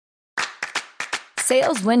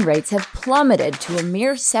sales win rates have plummeted to a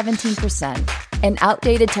mere 17%, and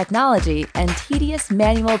outdated technology and tedious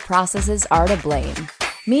manual processes are to blame.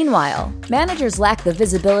 Meanwhile, managers lack the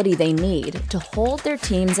visibility they need to hold their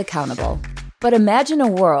teams accountable. But imagine a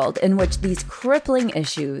world in which these crippling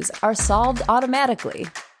issues are solved automatically.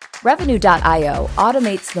 Revenue.io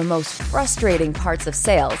automates the most frustrating parts of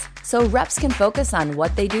sales so reps can focus on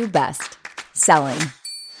what they do best: selling.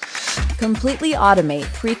 Completely automate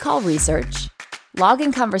pre-call research,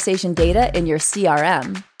 logging conversation data in your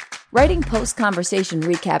CRM, writing post-conversation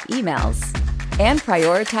recap emails, and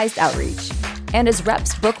prioritized outreach. And as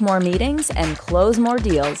reps book more meetings and close more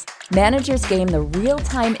deals, managers gain the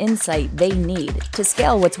real-time insight they need to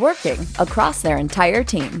scale what's working across their entire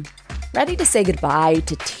team. Ready to say goodbye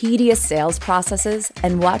to tedious sales processes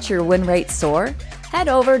and watch your win rate soar? Head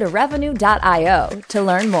over to Revenue.io to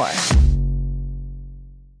learn more.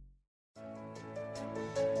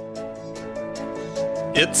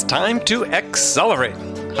 It's time to accelerate.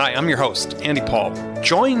 Hi, I'm your host, Andy Paul.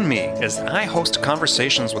 Join me as I host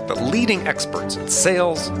conversations with the leading experts in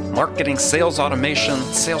sales, marketing, sales automation,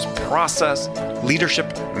 sales process,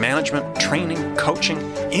 leadership, management, training, coaching,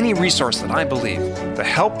 any resource that I believe to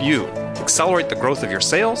help you accelerate the growth of your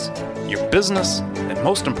sales, your business, and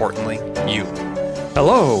most importantly, you.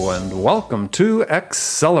 Hello and welcome to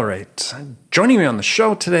Accelerate. Joining me on the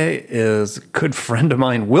show today is a good friend of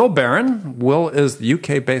mine, Will Barron. Will is the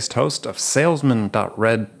UK-based host of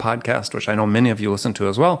Salesman.Red podcast, which I know many of you listen to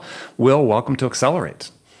as well. Will, welcome to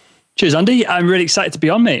Accelerate. Cheers, Andy. I'm really excited to be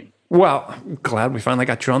on, mate. Well, glad we finally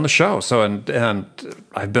got you on the show. So, and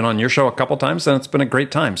I've been on your show a couple times, and it's been a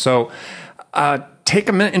great time. So, take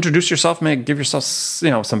a minute, introduce yourself, maybe give yourself,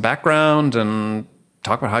 some background, and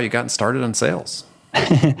talk about how you got started in sales.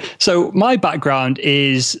 So my background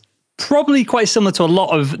is probably quite similar to a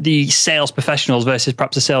lot of the sales professionals versus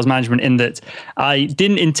perhaps the sales management, in that I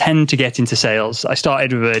didn't intend to get into sales. I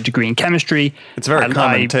started with a degree in chemistry. It's a very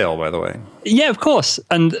common tale, by the way. Yeah, of course.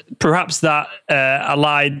 And perhaps that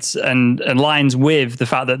aligns with the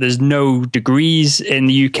fact that there's no degrees in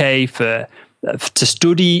the UK to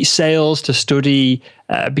study sales, to study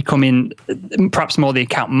becoming perhaps more the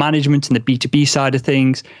account management and the B2B side of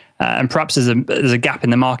things. And perhaps there's a gap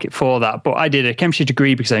in the market for that. But I did a chemistry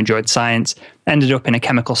degree because I enjoyed science, ended up in a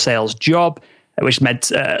chemical sales job, which led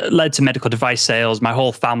to medical device sales. My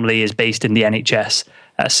whole family is based in the NHS.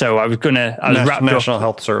 So I was wrapped National up,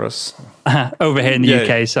 Health Service over here in the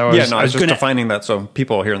UK. So I was just defining that so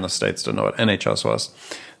people here in the States don't know what NHS was.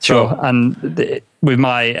 Sure. And with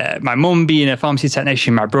my mum being a pharmacy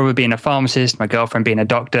technician, my brother being a pharmacist, my girlfriend being a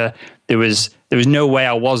doctor, there was no way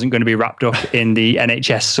I wasn't going to be wrapped up in the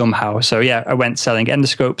NHS somehow. So yeah, I went selling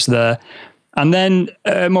endoscopes there. And then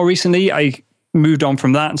more recently, I moved on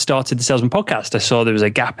from that and started the Salesman podcast. I saw there was a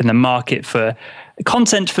gap in the market for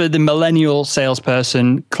content for the millennial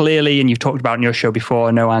salesperson, clearly, and you've talked about in your show before,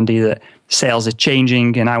 I know, Andy, that sales is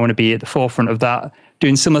changing, and I want to be at the forefront of that,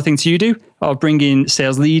 doing similar things you do, of bringing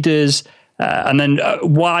sales leaders and then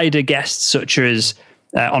wider guests such as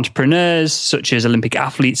entrepreneurs, such as Olympic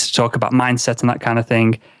athletes, to talk about mindset and that kind of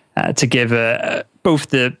thing, to give both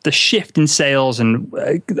the shift in sales and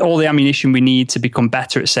all the ammunition we need to become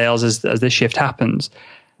better at sales as this shift happens,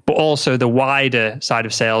 but also the wider side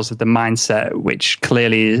of sales, of the mindset, which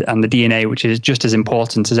clearly is, and the DNA, which is just as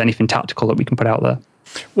important as anything tactical that we can put out there.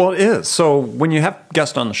 Well, it is. So when you have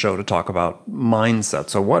guests on the show to talk about mindset,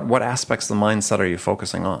 so what aspects of the mindset are you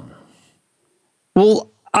focusing on?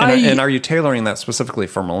 Well, and are you tailoring that specifically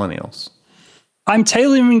for millennials? I'm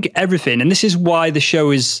tailoring everything, and this is why the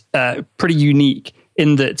show is pretty unique,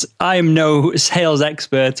 in that I am no sales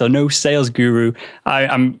expert or no sales guru.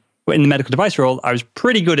 I'm in the medical device role. I was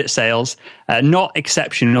pretty good at sales, not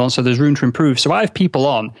exceptional, so there's room to improve. So I have people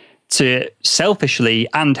on to selfishly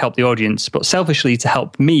and help the audience, but selfishly to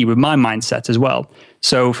help me with my mindset as well.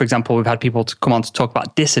 So, for example, we've had people to come on to talk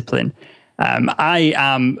about discipline. I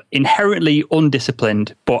am inherently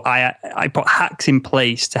undisciplined, but I put hacks in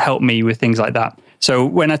place to help me with things like that. So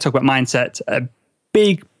when I talk about mindset, a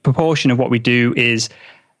big proportion of what we do is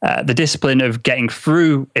the discipline of getting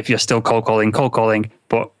through, if you're still cold calling,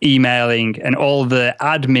 but emailing and all the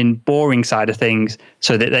admin boring side of things,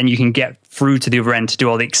 so that then you can get through to the other end to do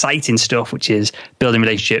all the exciting stuff, which is building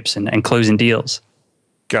relationships and closing deals.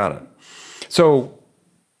 Got it. So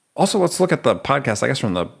also let's look at the podcast, I guess,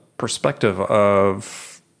 from the perspective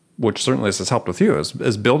of, which certainly this has helped with you,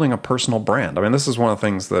 is building a personal brand. I mean, this is one of the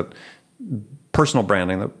things that personal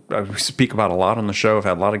branding that we speak about a lot on the show. I've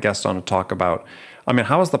had a lot of guests on to talk about. I mean,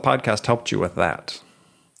 how has the podcast helped you with that?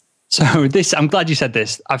 So I'm glad you said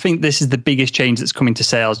this. I think this is the biggest change that's coming to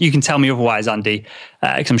sales. You can tell me otherwise, Andy,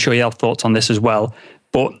 because I'm sure you have thoughts on this as well.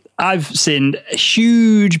 But I've seen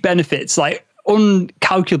huge benefits, like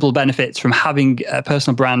uncalculable benefits from having a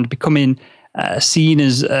personal brand, becoming seen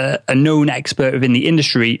as a known expert within the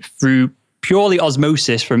industry through purely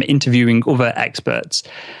osmosis from interviewing other experts.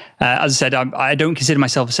 As I said, I don't consider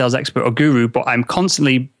myself a sales expert or guru, but I'm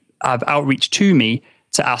constantly have outreach to me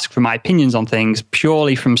to ask for my opinions on things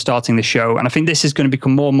purely from starting the show. And I think this is going to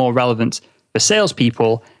become more and more relevant for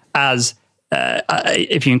salespeople as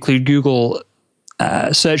if you include Google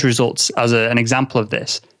search results as an example of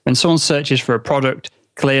this. When someone searches for a product,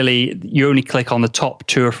 clearly you only click on the top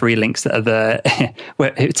 2 or 3 links that are there.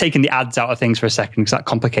 We're taking the ads out of things for a second because that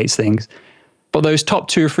complicates things. But those top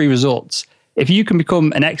 2 or 3 results, if you can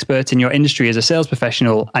become an expert in your industry as a sales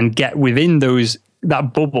professional and get within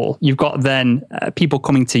that bubble, you've got then people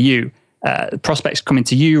coming to you, prospects coming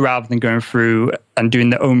to you rather than going through and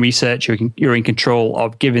doing their own research. You're in control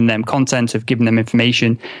of giving them content, of giving them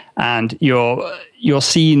information, and you're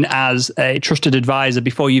seen as a trusted advisor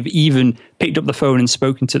before you've even picked up the phone and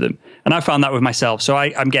spoken to them. And I found that with myself. So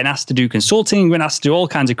I'm getting asked to do consulting, I'm getting asked to do all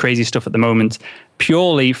kinds of crazy stuff at the moment,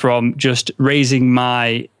 purely from just raising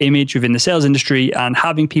my image within the sales industry and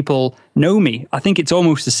having people know me. I think it's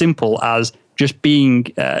almost as simple as just being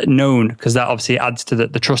known, because that obviously adds to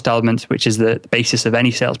the trust element, which is the basis of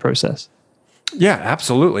any sales process. Yeah,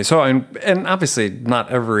 absolutely. So, and obviously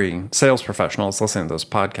not every sales professional is listening to this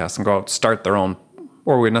podcast and go out and start their own,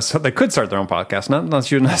 or they could start their own podcast, not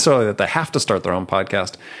necessarily that they have to start their own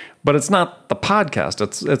podcast, but it's not the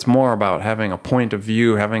podcast. It's more about having a point of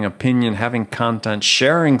view, having opinion, having content,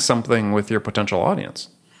 sharing something with your potential audience.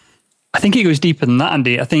 I think it goes deeper than that,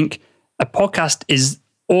 Andy. I think a podcast is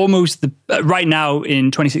almost right now in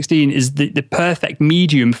 2016 is the perfect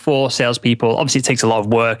medium for salespeople. Obviously, it takes a lot of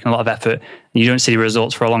work and a lot of effort, and you don't see the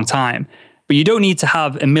results for a long time. But you don't need to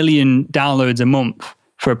have 1 million downloads a month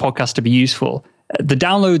for a podcast to be useful. The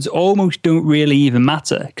downloads almost don't really even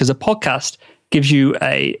matter, because a podcast gives you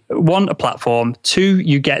a platform. 2,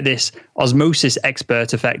 you get this osmosis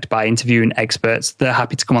expert effect by interviewing experts. They're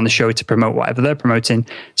happy to come on the show to promote whatever they're promoting.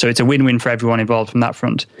 So it's a win-win for everyone involved from that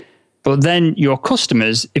front. But then your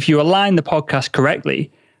customers, if you align the podcast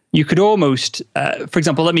correctly, you could almost, for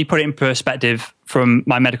example, let me put it in perspective from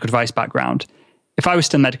my medical device background. If I was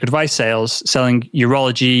still medical device sales, selling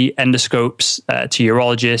urology, endoscopes to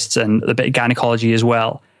urologists and a bit of gynecology as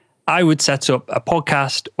well, I would set up a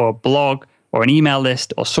podcast or a blog or an email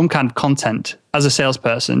list or some kind of content as a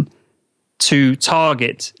salesperson to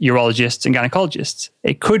target urologists and gynecologists.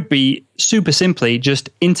 It could be super simply just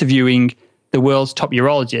interviewing the world's top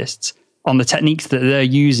urologists on the techniques that they're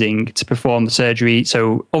using to perform the surgery.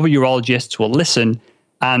 So other urologists will listen,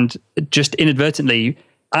 and just inadvertently,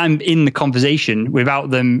 I'm in the conversation without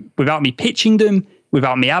me pitching them,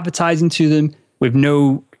 without me advertising to them, with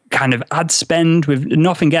no kind of ad spend, with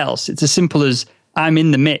nothing else. It's as simple as I'm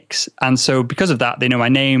in the mix. And so because of that, they know my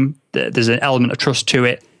name. There's an element of trust to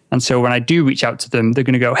it. And so when I do reach out to them, they're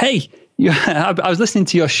going to go, hey, I was listening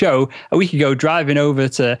to your show a week ago, driving over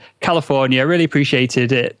to California. I really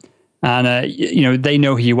appreciated it. And, they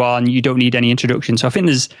know who you are and you don't need any introduction. So I think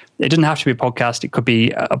it doesn't have to be a podcast. It could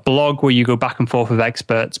be a blog where you go back and forth with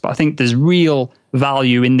experts. But I think there's real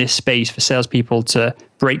value in this space for salespeople to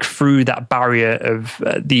break through that barrier of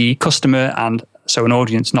the customer and so an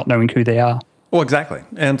audience not knowing who they are. Well, exactly.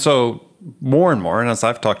 And so more and more, and as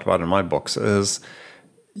I've talked about in my books, is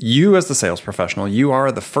you as the sales professional, you are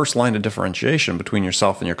the first line of differentiation between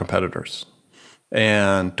yourself and your competitors.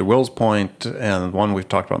 And to Will's point, and one we've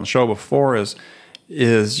talked about on the show before,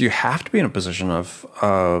 is you have to be in a position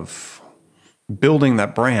of building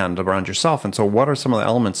that brand around yourself. And so what are some of the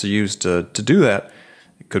elements you use to do that?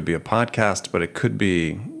 It could be a podcast, but it could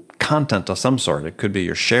be content of some sort. It could be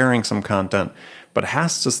you're sharing some content, but it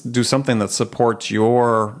has to do something that supports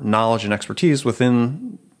your knowledge and expertise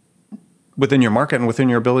within your market and within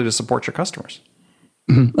your ability to support your customers.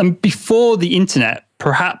 Mm-hmm. And before the internet,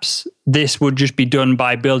 perhaps this would just be done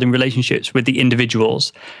by building relationships with the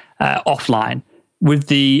individuals offline. With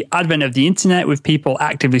the advent of the internet, with people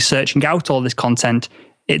actively searching out all this content,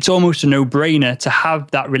 it's almost a no-brainer to have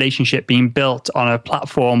that relationship being built on a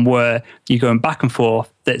platform where you're going back and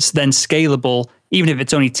forth that's then scalable. Even if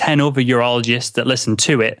it's only 10 other urologists that listen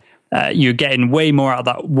to it, you're getting way more out of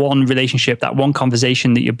that one relationship, that one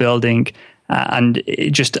conversation that you're building. And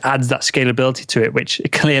it just adds that scalability to it, which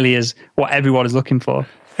clearly is what everyone is looking for.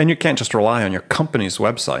 And you can't just rely on your company's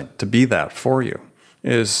website to be that for you.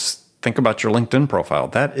 Think about your LinkedIn profile.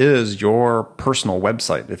 That is your personal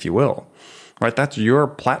website, if you will. right? That's your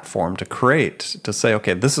platform to create, to say,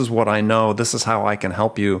 okay, this is what I know. This is how I can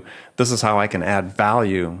help you. This is how I can add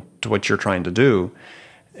value to what you're trying to do.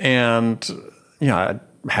 And, I'd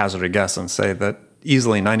hazard a guess and say that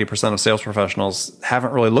easily 90% of sales professionals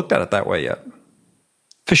haven't really looked at it that way yet.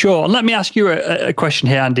 For sure. And let me ask you a question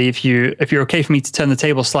here, Andy, if you're okay for me to turn the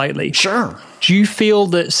table slightly. Sure. Do you feel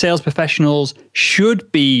that sales professionals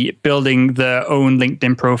should be building their own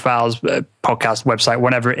LinkedIn profiles, podcast, website,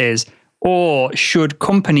 whatever it is, or should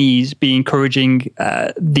companies be encouraging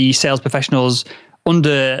the sales professionals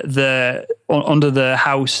under the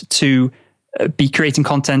house to be creating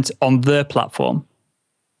content on their platform?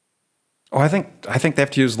 Oh, I think they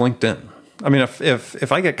have to use LinkedIn. I mean,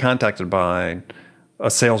 if I get contacted by a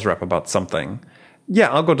sales rep about something,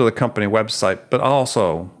 I'll go to the company website, but I'll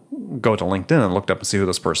also go to LinkedIn and look up and see who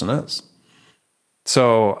this person is.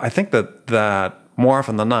 So I think that more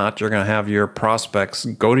often than not, you're going to have your prospects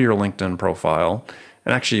go to your LinkedIn profile,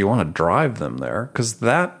 and actually you want to drive them there because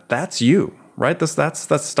that's you, right? That's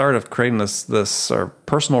the start of creating this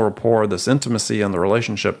personal rapport, this intimacy and the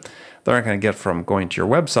relationship they're not going to get from going to your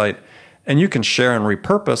website. And you can share and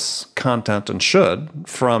repurpose content, and should,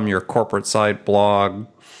 from your corporate site, blog,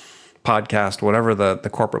 podcast, whatever the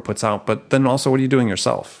corporate puts out. But then also, what are you doing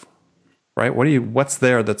yourself, right? What's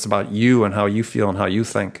there that's about you and how you feel and how you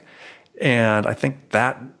think? And I think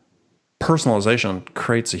that personalization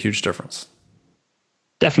creates a huge difference.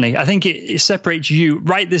 Definitely. I think it separates you,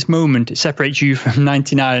 right this moment, it separates you from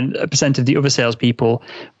 99% of the other salespeople.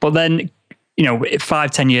 But then,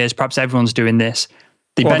 5-10 years, perhaps everyone's doing this.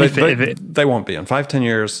 The benefit of it. They won't be. In 5-10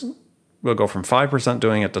 years, we'll go from 5%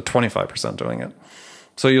 doing it to 25% doing it.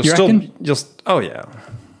 So you'll oh yeah.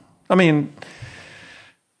 I mean,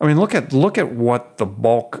 look at what the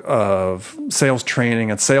bulk of sales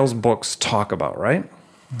training and sales books talk about, right?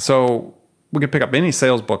 So we could pick up any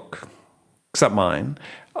sales book except mine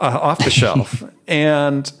off the shelf,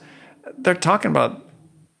 and they're talking about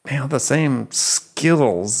the same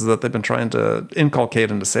skills that they've been trying to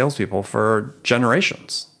inculcate into salespeople for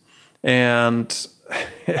generations, and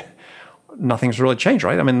nothing's really changed,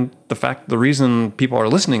 right? I mean, the reason people are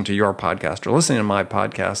listening to your podcast or listening to my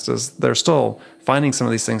podcast is they're still finding some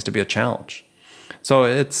of these things to be a challenge. So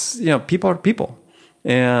it's, people are people,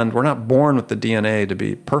 and we're not born with the DNA to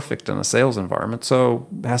be perfect in a sales environment. So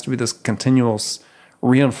it has to be this continuous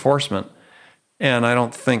reinforcement. And I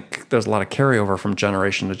don't think there's a lot of carryover from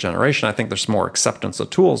generation to generation. I think there's more acceptance of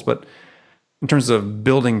tools. But in terms of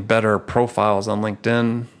building better profiles on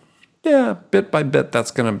LinkedIn, bit by bit, that's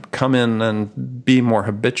going to come in and be more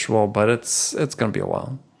habitual, but it's going to be a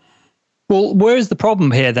while. Well, where's the problem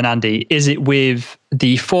here then, Andy? Is it with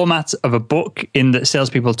the format of a book, in that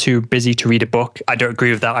salespeople are too busy to read a book? I don't agree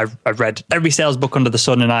with that. I've read every sales book under the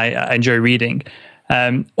sun, and I enjoy reading.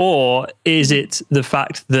 Or is it the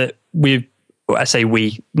fact that I say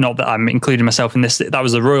we, not that I'm including myself in this, that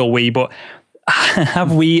was a royal we, but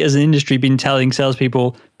have we as an industry been telling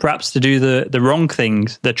salespeople perhaps to do the wrong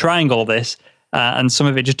things? They're trying all this, and some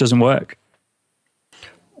of it just doesn't work.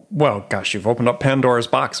 Well, gosh, you've opened up Pandora's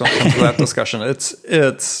box when it comes to that discussion.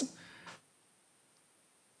 It's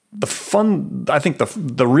the fun. I think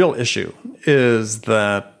the real issue is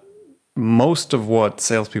that most of what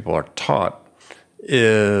salespeople are taught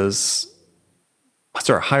is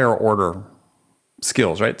sort of higher order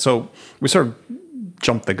skills, right? So we sort of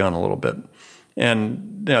jumped the gun a little bit.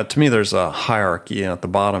 And to me, there's a hierarchy. At the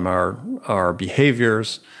bottom are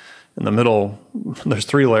behaviors. In the middle, there's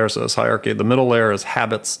 3 layers of this hierarchy. The middle layer is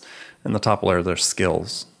habits, and the top layer, there's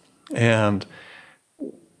skills. And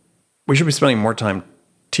we should be spending more time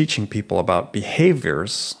teaching people about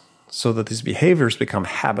behaviors so that these behaviors become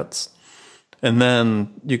habits. And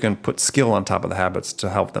then you can put skill on top of the habits to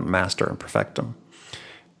help them master and perfect them.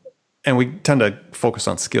 And we tend to focus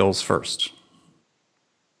on skills first.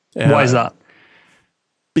 And why is that?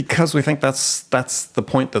 Because we think that's the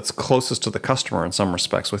point that's closest to the customer in some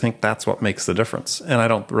respects. We think that's what makes the difference. And I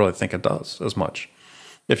don't really think it does as much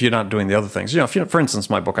if you're not doing the other things. For instance,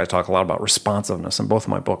 my book, I talk a lot about responsiveness in both of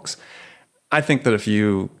my books. I think that if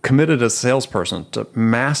you committed as a salesperson to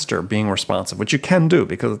master being responsive, which you can do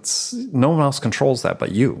because no one else controls that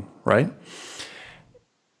but you, right?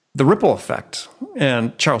 The ripple effect,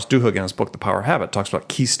 and Charles Duhigg in his book, The Power of Habit, talks about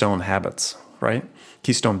keystone habits, right?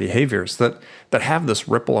 Keystone behaviors that have this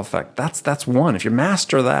ripple effect. That's one. If you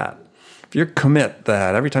master that, if you commit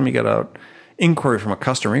that every time you get an inquiry from a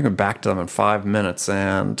customer, you can back to them in 5 minutes,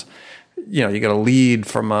 and you get a lead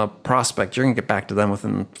from a prospect, you're going to get back to them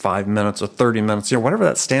within 5 minutes or 30 minutes, whatever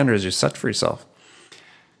that standard is you set for yourself.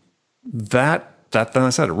 That then I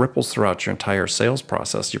said, it ripples throughout your entire sales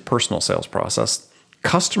process, your personal sales process,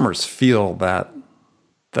 customers feel that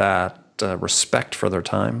respect for their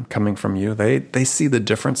time coming from you. They see the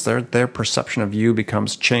difference. Their perception of you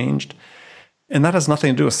becomes changed. And that has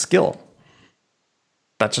nothing to do with skill.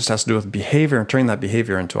 That just has to do with behavior and turning that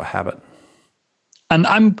behavior into a habit. And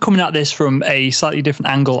I'm coming at this from a slightly different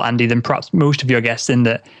angle, Andy, than perhaps most of your guests, in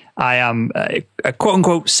that I am a quote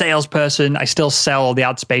unquote salesperson. I still sell the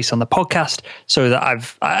ad space on the podcast so that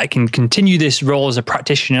I can continue this role as a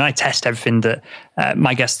practitioner. And I test everything that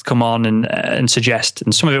my guests come on and suggest.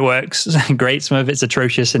 And some of it works great. Some of it's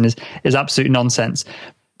atrocious and is absolute nonsense.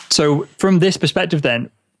 So from this perspective, then,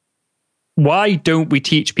 why don't we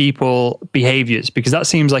teach people behaviors? Because that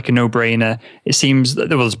seems like a no-brainer. It seems that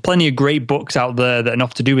there was plenty of great books out there that are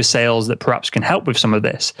enough to do with sales that perhaps can help with some of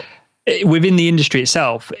this. Within the industry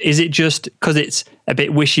itself, is it just because it's a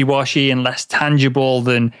bit wishy-washy and less tangible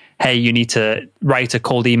than, hey, you need to write a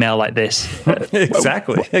cold email like this?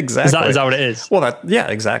 Exactly. Is that what it is? Well, yeah,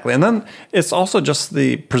 exactly. And then it's also just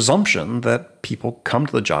the presumption that people come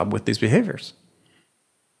to the job with these behaviors.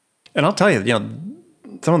 And I'll tell you,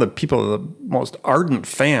 some of the people, the most ardent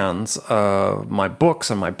fans of my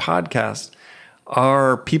books and my podcast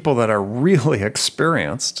are people that are really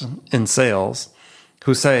experienced in sales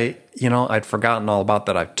who say, I'd forgotten all about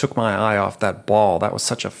that. I took my eye off that ball. That was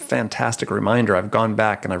such a fantastic reminder. I've gone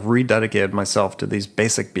back and I've rededicated myself to these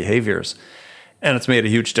basic behaviors, and it's made a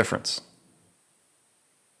huge difference.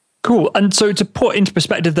 Cool. And so to put into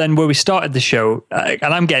perspective then where we started the show, and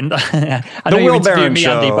I'm getting, I know the you're Will Barron me,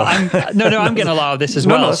 show. Andy, but I'm getting a lot of this as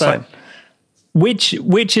well. No, that's fine.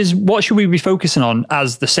 What should we be focusing on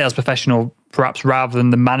as the sales professional, perhaps rather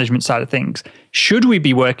than the management side of things? Should we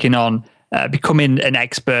be working on becoming an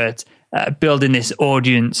expert, building this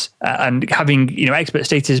audience, and having expert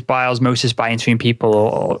status by osmosis by interviewing people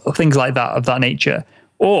or things like that of that nature?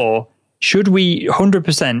 Or should we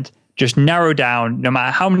 100% just narrow down, no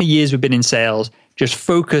matter how many years we've been in sales, just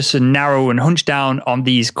focus and narrow and hunch down on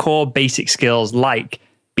these core basic skills like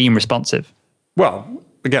being responsive? Well,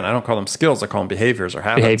 again, I don't call them skills. I call them behaviors or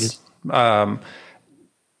habits. I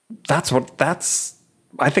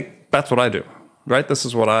think that's what I do, right? This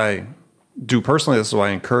is what I do personally. This is what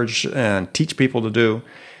I encourage and teach people to do,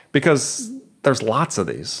 because there's lots of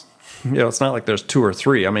these. It's not like there's two or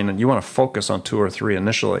three. I mean, you want to focus on two or three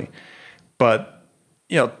initially, but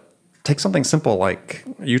take something simple like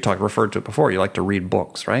you referred to it before. You like to read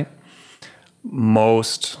books, right?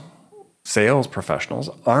 Most sales professionals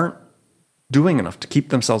aren't doing enough to keep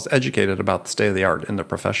themselves educated about the state of the art in their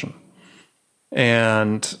profession.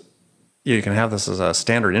 And you can have this as a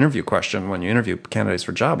standard interview question when you interview candidates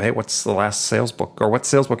for a job. Hey, what's the last sales book? Or what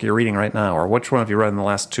sales book you're reading right now? Or which one have you read in the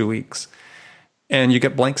last 2 weeks? And you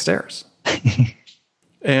get blank stares.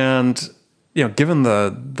 And, given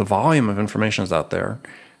the volume of information that's out there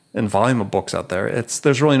and volume of books out there,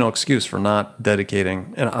 there's really no excuse for not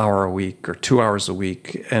dedicating an hour a week or 2 hours a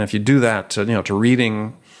week. And if you do that to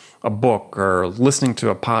reading a book or listening to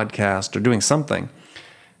a podcast or doing something,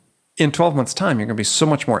 in 12 months' time, you're going to be so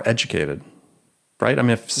much more educated, right? I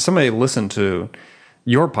mean, if somebody listened to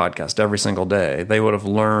your podcast every single day, they would have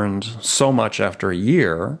learned so much after a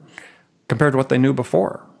year compared to what they knew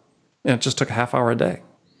before. And it just took a half hour a day.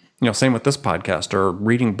 Same with this podcast or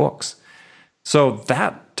reading books. So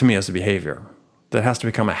that, to me, is a behavior that has to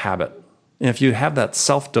become a habit. And if you have that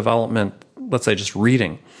self-development, let's say just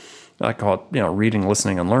reading, I call it, reading,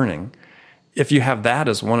 listening, and learning. If you have that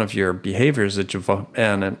as one of your behaviors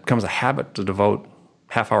and it becomes a habit to devote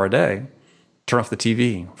half hour a day, turn off the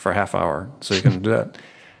TV for a half hour so you can do that.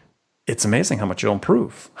 It's amazing how much you'll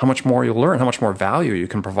improve, how much more you'll learn, how much more value you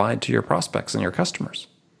can provide to your prospects and your customers.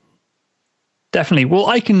 Definitely. Well,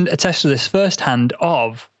 I can attest to this firsthand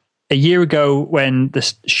of a year ago when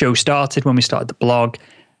the show started, when we started the blog.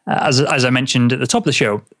 As I mentioned at the top of the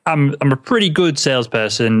show, I'm a pretty good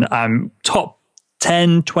salesperson. I'm top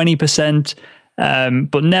 10, 20%,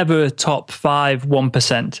 but never top 5,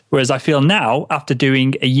 1%. Whereas I feel now, after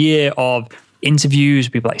doing a year of interviews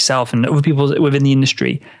with people like yourself and other people within the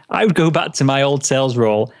industry, I would go back to my old sales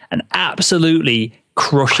role and absolutely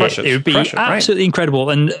crush it. It would be absolutely incredible.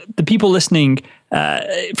 And the people listening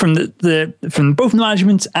from both the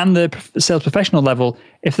management and the sales professional level,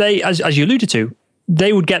 if they, as you alluded to,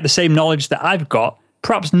 they would get the same knowledge that I've got,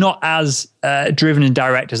 perhaps not as driven and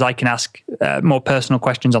direct as I can ask more personal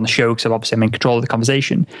questions on the show, because obviously I'm in control of the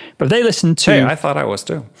conversation. But if they listen to... Hey, I thought I was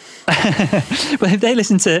too. But if they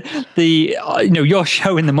listen to the your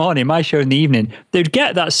show in the morning, my show in the evening, they'd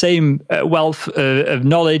get that same wealth of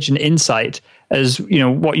knowledge and insight as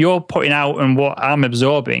what you're putting out and what I'm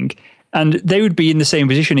absorbing. And they would be in the same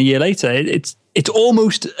position a year later. It's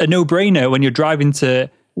almost a no-brainer when you're driving to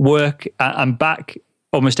work and back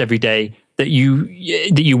almost every day that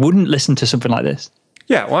you wouldn't listen to something like this?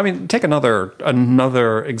 Yeah, well, I mean, take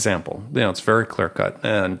another example. It's very clear cut,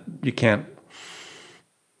 and you can't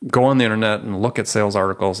go on the internet and look at sales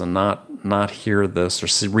articles and not hear this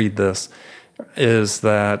or read this. Is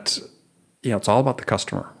that it's all about the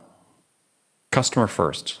customer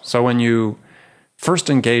first. So when you first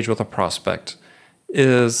engage with a prospect,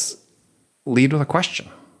 is lead with a question,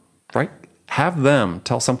 right? Have them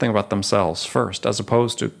tell something about themselves first, as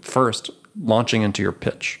opposed to first launching into your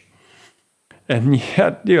pitch. And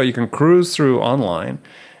yet, you can cruise through online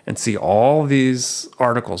and see all these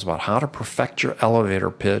articles about how to perfect your elevator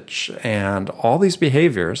pitch and all these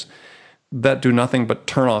behaviors that do nothing but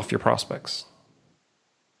turn off your prospects.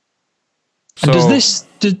 So,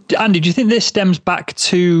 Andy, do you think this stems back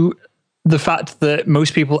to the fact that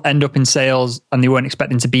most people end up in sales and they weren't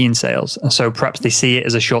expecting to be in sales? And so perhaps they see it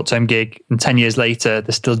as a short-term gig, and 10 years later,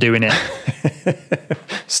 they're still doing it.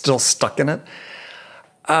 Still stuck in it?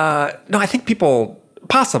 No, I think people,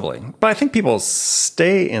 possibly, but I think people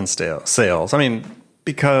stay in sales. I mean,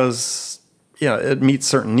 because, it meets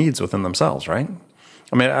certain needs within themselves, right?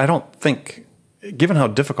 I mean, I don't think, given how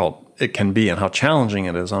difficult it can be and how challenging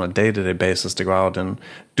it is on a day-to-day basis to go out and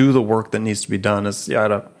do the work that needs to be done, I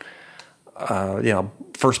had a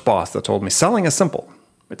first boss that told me selling is simple.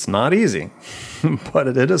 It's not easy, but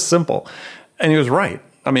it is simple. And he was right.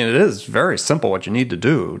 I mean, it is very simple what you need to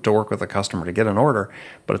do to work with a customer to get an order,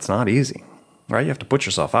 but it's not easy, right? You have to put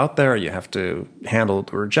yourself out there. You have to handle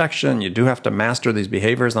the rejection. You do have to master these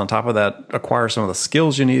behaviors. On top of that, acquire some of the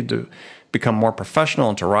skills you need to become more professional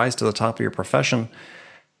and to rise to the top of your profession.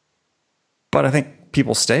 But I think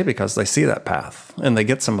people stay because they see that path and they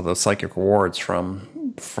get some of those psychic rewards from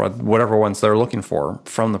whatever ones they're looking for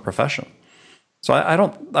from the profession. So I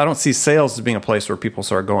don't see sales as being a place where people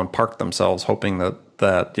sort of go and park themselves hoping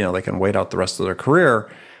that they can wait out the rest of their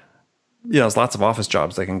career. There's lots of office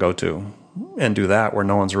jobs they can go to and do that where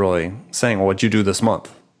no one's really saying, well, what'd you do this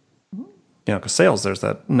month? Because sales, there's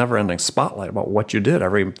that never-ending spotlight about what you did.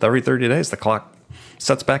 Every 30 days, the clock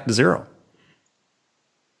sets back to zero.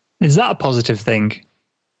 Is that a positive thing?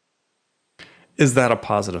 Is that a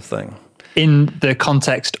positive thing? In the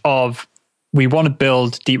context of, we want to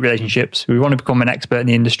build deep relationships, we want to become an expert in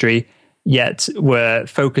the industry, yet we're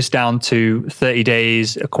focused down to 30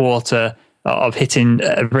 days, a quarter of hitting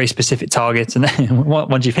a very specific target. And then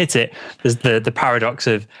once you've hit it, there's the paradox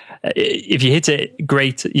of, if you hit it,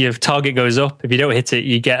 great, your target goes up. If you don't hit it,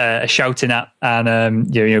 you get a shouting at,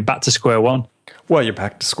 and you're back to square one. Well, you're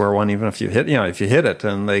back to square one, even if you hit it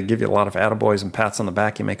and they give you a lot of attaboys and pats on the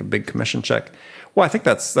back, you make a big commission check. Well, I think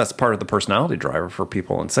that's part of the personality driver for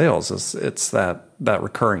people in sales, is it's that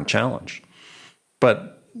recurring challenge.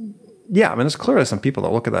 But yeah, I mean, there's clearly some people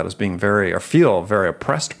that look at that as being feel very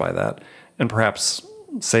oppressed by that. And perhaps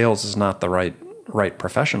sales is not the right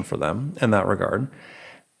profession for them in that regard.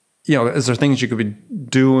 Is there things you could be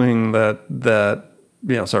doing that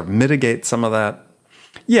sort of mitigate some of that?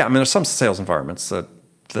 Yeah, I mean, there's some sales environments that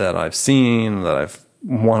I've seen, that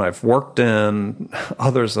I've worked in,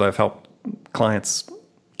 others that I've helped clients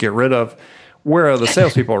get rid of, where the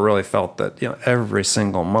salespeople really felt that every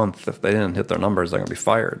single month, if they didn't hit their numbers, they're going to be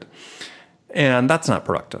fired, and that's not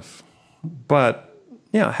productive. But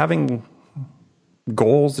having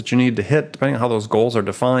goals that you need to hit, depending on how those goals are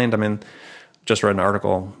defined. I mean, just read an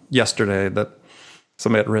article yesterday that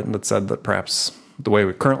somebody had written that said that perhaps the way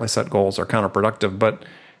we currently set goals are counterproductive, but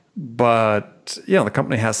the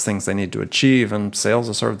company has things they need to achieve, and sales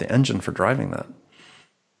is sort of the engine for driving that.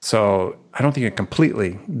 So I don't think you can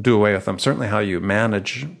completely do away with them. Certainly how you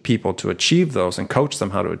manage people to achieve those and coach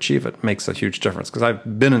them how to achieve it makes a huge difference. Because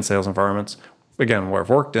I've been in sales environments, again, where I've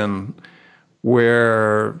worked in,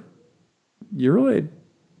 where you really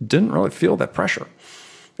didn't really feel that pressure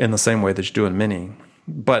in the same way that you do in Mini.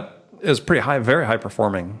 But it was pretty high, very high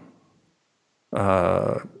performing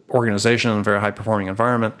organization, very high performing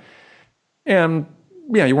environment. And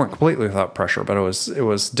you weren't completely without pressure, but it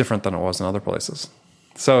was different than it was in other places.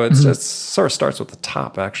 So it sort of starts with the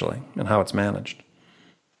top, actually, and how it's managed.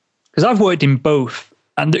 Because I've worked in both,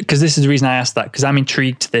 and because this is the reason I asked that, because I'm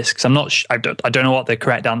intrigued to this, because I don't know what the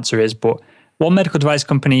correct answer is, but one medical device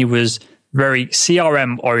company was very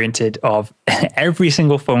CRM oriented, of every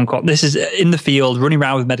single phone call. This is in the field, running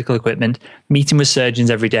around with medical equipment, meeting with surgeons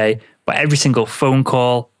every day, but every single phone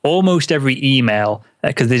call, almost every email,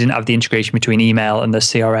 because they didn't have the integration between email and the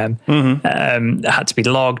CRM, had to be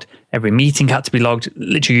logged. Every meeting had to be logged.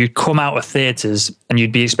 Literally, you'd come out of theaters and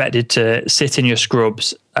you'd be expected to sit in your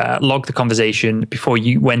scrubs, log the conversation before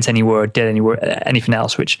you went anywhere, did anything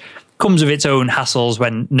else, which comes with its own hassles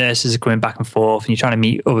when nurses are coming back and forth and you're trying to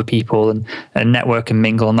meet other people and network and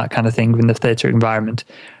mingle and that kind of thing within the theater environment.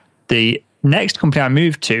 The next company I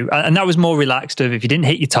moved to, and that was more relaxed of if you didn't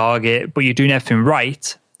hit your target, but you're doing everything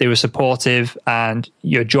right, they were supportive and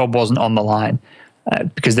your job wasn't on the line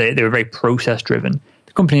because they were very process driven.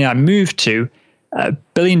 The company I moved to, a $1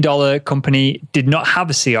 billion company, did not have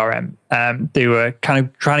a CRM. They were kind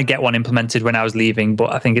of trying to get one implemented when I was leaving,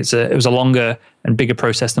 but I think it was a longer and bigger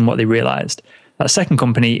process than what they realized. That second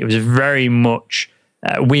company, it was very much,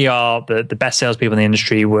 we are the best salespeople in the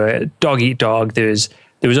industry. We're dog eat dog.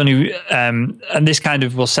 There was only, and this kind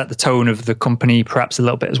of will set the tone of the company perhaps a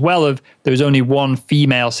little bit as well, there was only one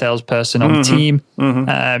female salesperson on the team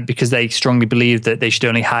because they strongly believed that they should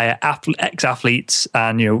only hire ex-athletes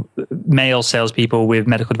and, male salespeople with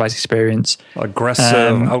medical device experience.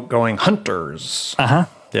 Aggressive, outgoing hunters.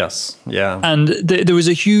 Yes, yeah. And there was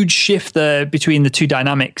a huge shift there between the two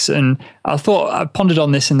dynamics. And I pondered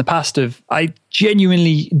on this in the past I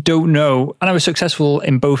genuinely don't know, and I was successful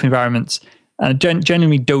in both environments, and I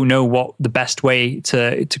genuinely don't know what the best way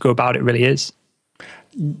to go about it really is.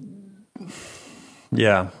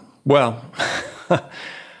 Yeah. Well,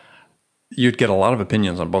 you'd get a lot of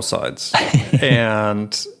opinions on both sides.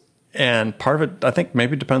 and part of it, I think,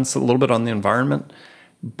 maybe depends a little bit on the environment.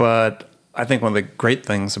 But I think one of the great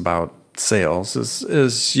things about sales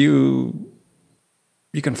is you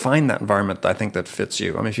can find that environment, I think, that fits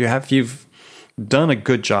you. I mean, if you've done a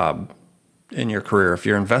good job in your career, if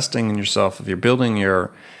you're investing in yourself, if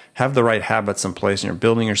you're have the right habits in place and you're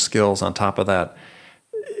building your skills on top of that,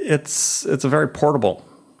 it's a very portable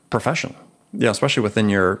profession. Yeah, especially within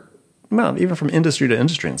even from industry to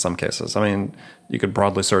industry in some cases. I mean, you could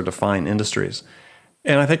broadly sort of define industries.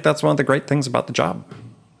 And I think that's one of the great things about the job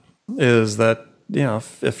is that,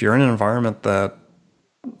 if you're in an environment that,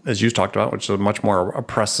 as you talked about, which is much more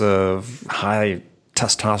oppressive, high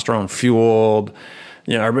testosterone fueled,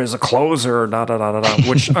 everybody's a closer,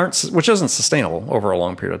 which isn't sustainable over a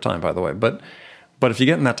long period of time, by the way. But if you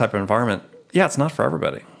get in that type of environment, it's not for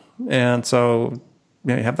everybody. And so,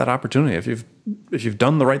 you have that opportunity if you've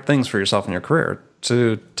done the right things for yourself in your career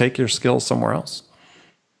to take your skills somewhere else.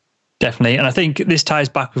 Definitely. And I think this ties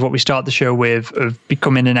back with what we start the show with, of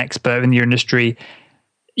becoming an expert in your industry.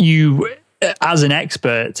 You, as an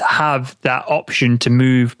expert, have that option to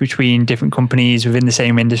move between different companies within the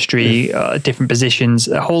same industry, different positions,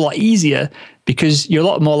 a whole lot easier because you're a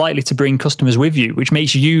lot more likely to bring customers with you, which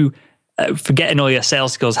makes you, forgetting all your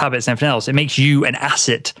sales skills, habits, and everything else, it makes you an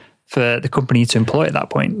asset for the company to employ at that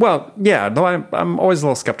point. Well, yeah, though I'm always a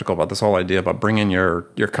little skeptical about this whole idea about bringing your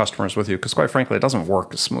customers with you, because quite frankly, it doesn't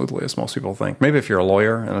work as smoothly as most people think. Maybe if you're a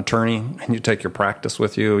lawyer, an attorney, and you take your practice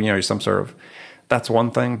with you, you're some sort of, that's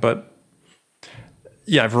one thing. But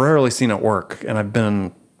yeah, I've rarely seen it work. And I've been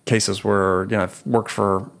in cases where, I've worked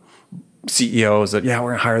for CEOs that, we're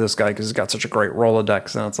going to hire this guy because he's got such a great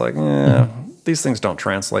Rolodex. And it's like, these things don't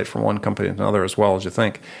translate from one company to another as well as you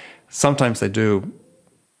think. Sometimes they do.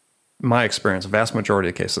 My experience, vast majority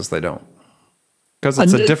of cases, they don't, because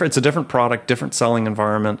it's a different product, different selling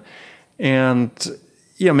environment. And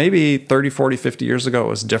maybe 30, 40, 50 years ago, it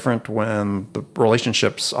was different when the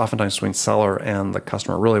relationships oftentimes between seller and the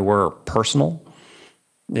customer really were personal.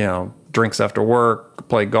 Drinks after work,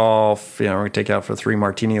 play golf, we take you out for a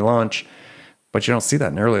 3-martini lunch. But you don't see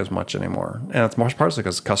that nearly as much anymore. And it's partially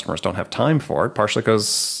because customers don't have time for it, partially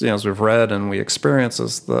because, as we've read and we experience,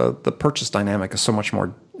 is the purchase dynamic is so much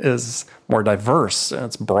more diverse, and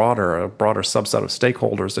it's a broader subset of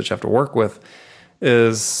stakeholders that you have to work with,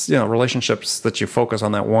 is, relationships that you focus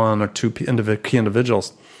on that one or two key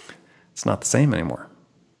individuals. It's not the same anymore.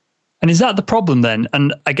 And is that the problem then?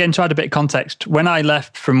 And again, to add a bit of context, when I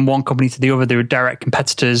left from one company to the other, they were direct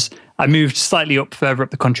competitors. I moved slightly further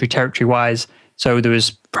up the country territory-wise. So there was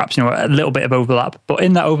perhaps a little bit of overlap. But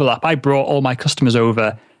in that overlap, I brought all my customers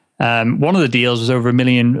over. One of the deals was over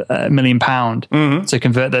 £1 million to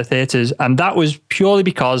convert their theatres. And that was purely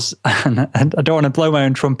because, and I don't want to blow my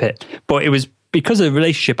own trumpet, but it was because of the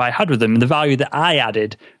relationship I had with them and the value that I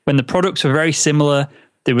added when the products were very similar.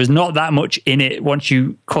 There was not that much in it once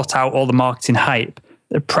you cut out all the marketing hype.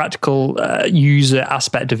 The practical user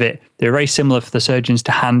aspect of it, they're very similar for the surgeons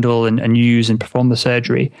to handle and use and perform the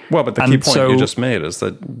surgery. Well, but the key point you just made is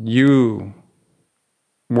that you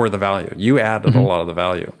were the value. You added a lot of the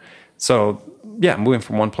value. So, moving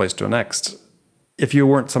from one place to the next, if you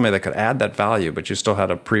weren't somebody that could add that value, but you still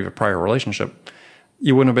had a prior relationship,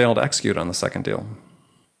 you wouldn't have been able to execute on the second deal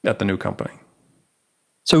at the new company.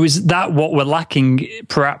 So is that what we're lacking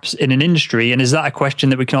perhaps in an industry? And is that a question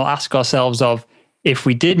that we can all ask ourselves of, if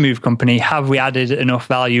we did move company, have we added enough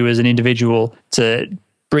value as an individual to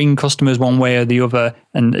bring customers one way or the other?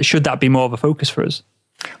 And should that be more of a focus for us?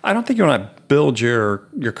 I don't think you want to build your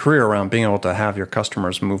career around being able to have your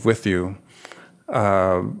customers move with you.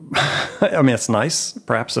 I mean, it's nice,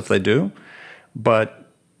 perhaps, if they do. But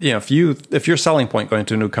if your selling point going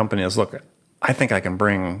to a new company is, look, I think I can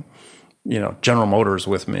bring General Motors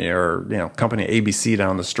with me, or company ABC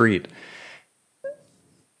down the street,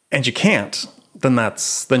 and you can't, then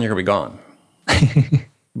you're gonna be gone.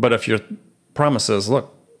 But if your promise is,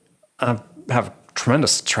 look, I have a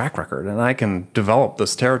tremendous track record and I can develop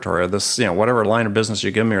this territory, or this whatever line of business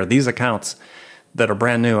you give me, or these accounts that are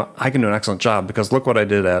brand new, I can do an excellent job because look what I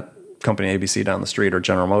did at company ABC down the street or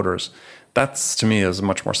General Motors. That's, to me, is a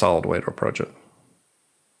much more solid way to approach it.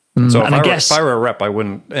 So if I were a rep, I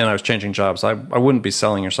wouldn't, and I was changing jobs, I wouldn't be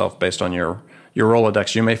selling yourself based on your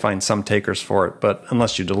Rolodex. You may find some takers for it, but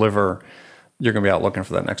unless you deliver, you're going to be out looking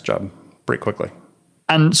for that next job pretty quickly.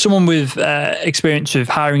 And someone with experience of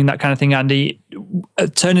hiring, that kind of thing, Andy,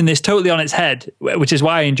 turning this totally on its head, which is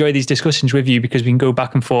why I enjoy these discussions with you, because we can go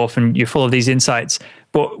back and forth and you're full of these insights.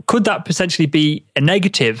 But could that potentially be a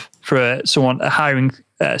negative for someone, a hiring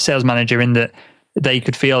sales manager, in that they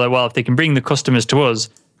could feel that, well, if they can bring the customers to us,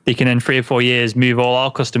 they can in 3 or 4 years move all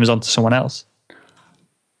our customers onto someone else?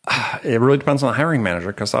 It really depends on the hiring manager,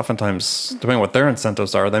 because oftentimes, depending on what their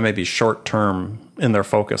incentives are, they may be short-term in their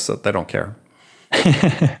focus that they don't care.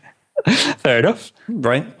 Fair enough.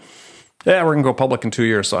 Right? Yeah, we're going to go public in 2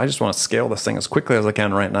 years, so I just want to scale this thing as quickly as I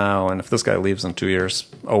can right now, and if this guy leaves in 2 years,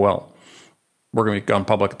 oh well. We're going to be gone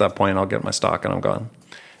public at that point, I'll get my stock and I'm gone.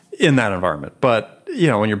 In that environment. But,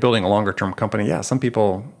 when you're building a longer-term company, yeah, some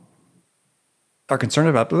people are concerned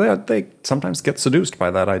about, but they sometimes get seduced by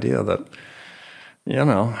that idea that,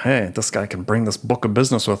 hey, this guy can bring this book of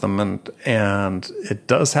business with him, and it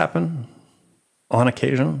does happen on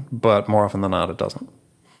occasion, but more often than not, it doesn't.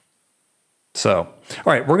 So, all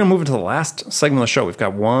right, we're going to move into the last segment of the show. We've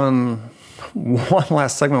got one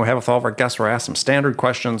last segment we have with all of our guests where I ask some standard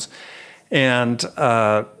questions, and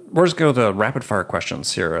we're just going to go to rapid fire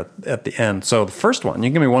questions here at the end. So the first one, you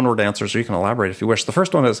can give me one-word answers, or you can elaborate if you wish. The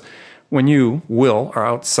first one is, when you, Will, are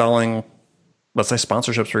out selling, let's say,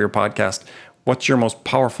 sponsorships for your podcast, what's your most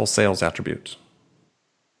powerful sales attribute?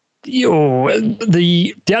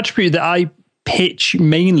 The attribute that I pitch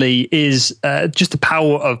mainly is just the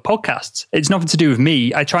power of podcasts. It's nothing to do with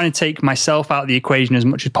me. I try to take myself out of the equation as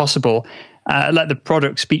much as possible, let the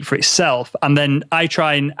product speak for itself, and then I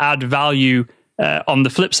try and add value on the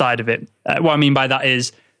flip side of it. What I mean by that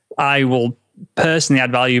is I will personally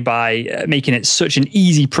add value by making it such an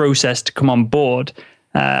easy process to come on board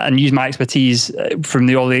and use my expertise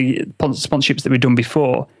from all the sponsorships that we've done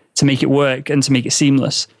before to make it work and to make it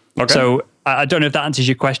seamless. Okay. So I don't know if that answers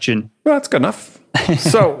your question. Well, that's good enough.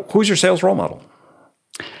 So who's your sales role model?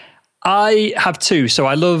 I have two. So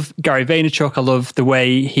I love Gary Vaynerchuk. I love the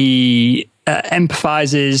way he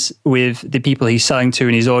empathizes with the people he's selling to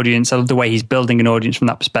in his audience. I love the way he's building an audience from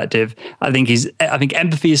that perspective. I think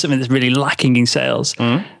empathy is something that's really lacking in sales.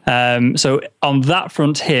 Mm-hmm. So on that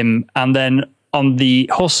front, him, and then on the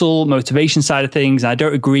hustle motivation side of things, I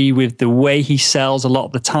don't agree with the way he sells a lot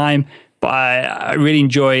of the time, but I really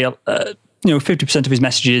enjoy, 50% of his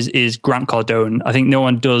messages is Grant Cardone. I think no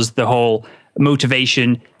one does the whole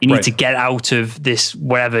motivation. You need to get out of this,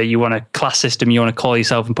 whatever you want, a class system you want to call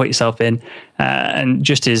yourself and put yourself in. And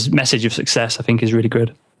just his message of success, I think, is really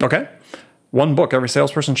good. Okay. One book every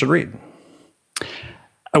salesperson should read.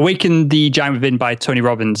 Awaken the Giant Within by Tony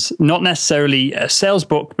Robbins. Not necessarily a sales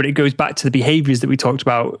book, but it goes back to the behaviors that we talked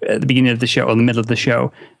about at the beginning of the show or the middle of the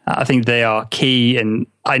show. I think they are key. And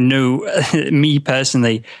I know me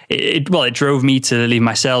personally, it drove me to leave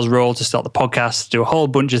my sales role, to start the podcast, to do a whole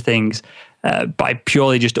bunch of things by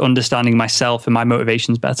purely just understanding myself and my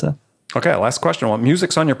motivations better. Okay, last question. What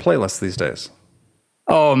music's on your playlist these days?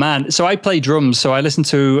 Oh, man. So I play drums. So I listen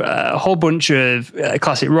to a whole bunch of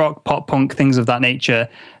classic rock, pop punk, things of that nature.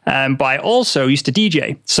 But I also used to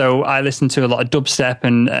DJ. So I listen to a lot of dubstep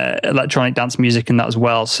and electronic dance music and that as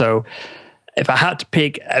well. So if I had to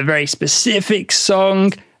pick a very specific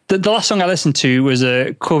song, the last song I listened to was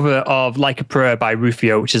a cover of Like a Prayer by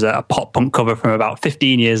Rufio, which is a pop punk cover from about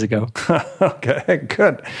 15 years ago. Okay,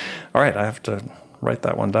 good. All right, I have to write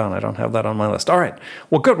that one down. I don't have that on my list. All right.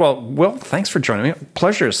 Well, good. Well, Will, thanks for joining me.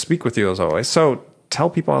 Pleasure to speak with you as always. So tell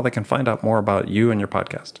people how they can find out more about you and your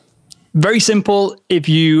podcast. Very simple. If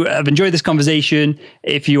you have enjoyed this conversation,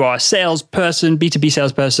 if you are a salesperson, B2B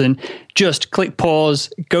salesperson, just click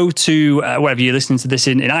pause, go to wherever you're listening to this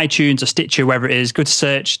in iTunes or Stitcher, wherever it is, go to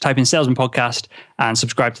search, type in Salesman Podcast and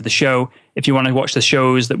subscribe to the show. If you want to watch the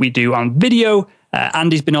shows that we do on video,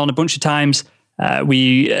 Andy's been on a bunch of times.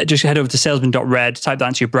 We just head over to salesman.red, type that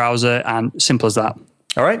into your browser, and simple as that.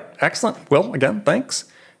 All right, excellent. Will, again, thanks.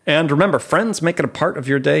 And remember, friends, make it a part of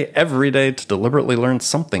your day every day to deliberately learn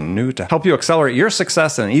something new to help you accelerate your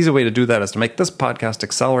success. And an easy way to do that is to make this podcast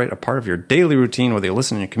accelerate a part of your daily routine, whether you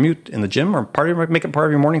listen in your commute, in the gym, or make it part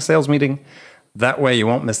of your morning sales meeting. That way you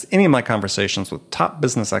won't miss any of my conversations with top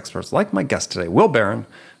business experts like my guest today, Will Barron,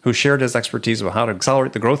 who shared his expertise about how to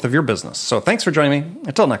accelerate the growth of your business. So thanks for joining me.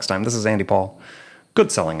 Until next time, this is Andy Paul.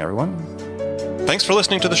 Good selling, everyone. Thanks for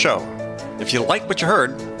listening to the show. If you like what you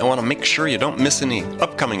heard and want to make sure you don't miss any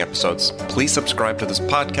upcoming episodes, please subscribe to this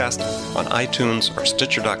podcast on iTunes or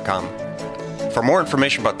Stitcher.com. For more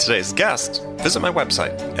information about today's guest, visit my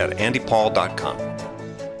website at andypaul.com.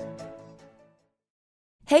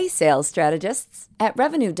 Hey, sales strategists. At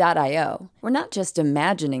Revenue.io, we're not just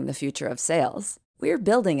imagining the future of sales, we're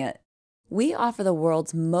building it. We offer the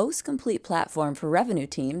world's most complete platform for revenue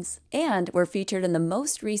teams, and we're featured in the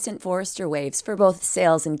most recent Forrester Waves for both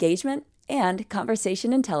sales engagement and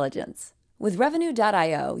conversation intelligence. With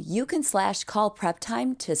Revenue.io, you can slash call prep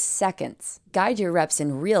time to seconds, guide your reps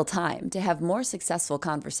in real time to have more successful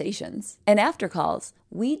conversations. And after calls,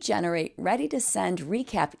 we generate ready-to-send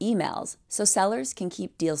recap emails so sellers can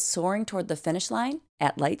keep deals soaring toward the finish line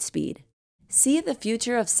at light speed. See the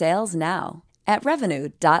future of sales now at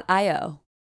Revenue.io.